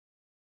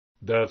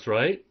That's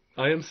right.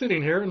 I am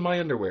sitting here in my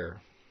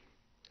underwear.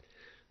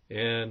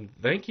 And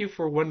thank you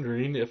for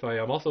wondering if I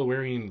am also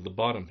wearing the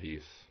bottom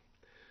piece.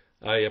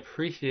 I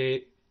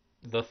appreciate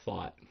the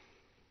thought.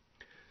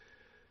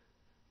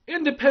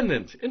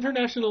 Independent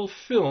International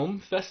Film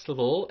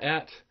Festival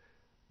at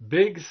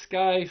Big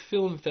Sky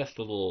Film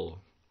Festival.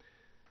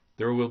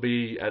 There will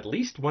be at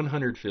least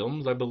 100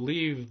 films. I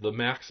believe the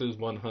max is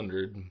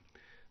 100.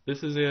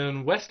 This is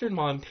in western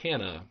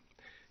Montana,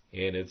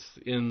 and it's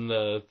in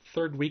the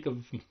third week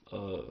of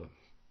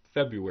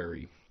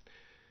February.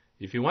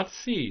 If you want to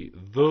see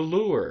The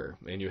Lure,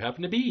 and you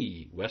happen to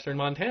be Western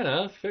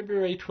Montana,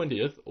 February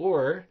 20th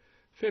or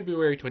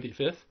February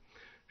 25th,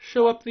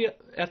 show up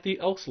at the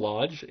Elks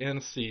Lodge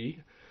and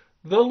see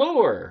The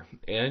Lure,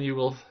 and you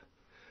will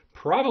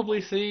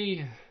probably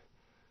see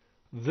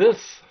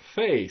this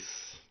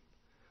face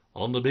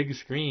on the big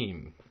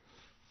screen.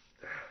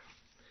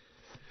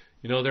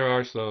 You know, there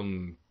are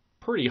some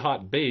pretty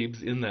hot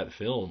babes in that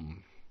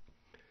film.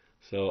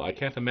 So I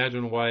can't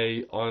imagine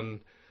why on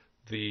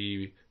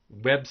the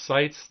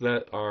websites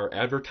that are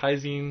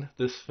advertising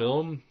this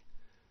film,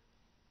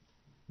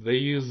 they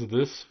use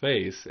this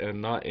face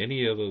and not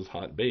any of those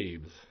hot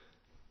babes.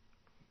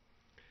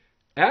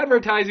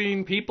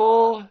 Advertising,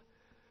 people!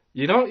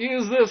 You don't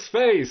use this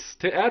face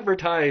to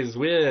advertise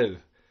with.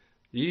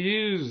 You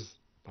use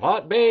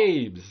hot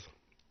babes.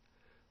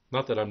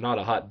 Not that I'm not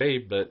a hot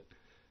babe, but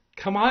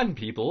come on,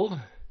 people.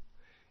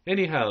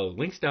 Anyhow,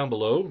 links down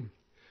below.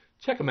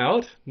 Check them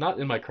out. Not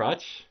in my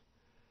crotch,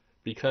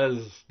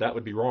 because that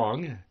would be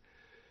wrong.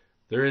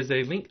 There is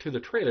a link to the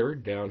trailer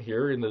down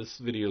here in this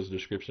video's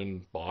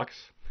description box,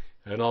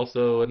 and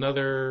also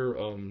another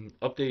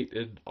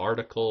updated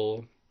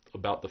article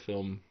about the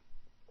film.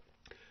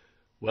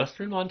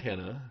 Western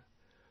Montana,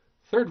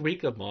 third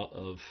week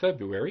of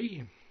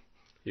February.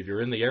 If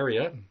you're in the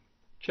area,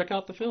 check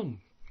out the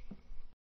film.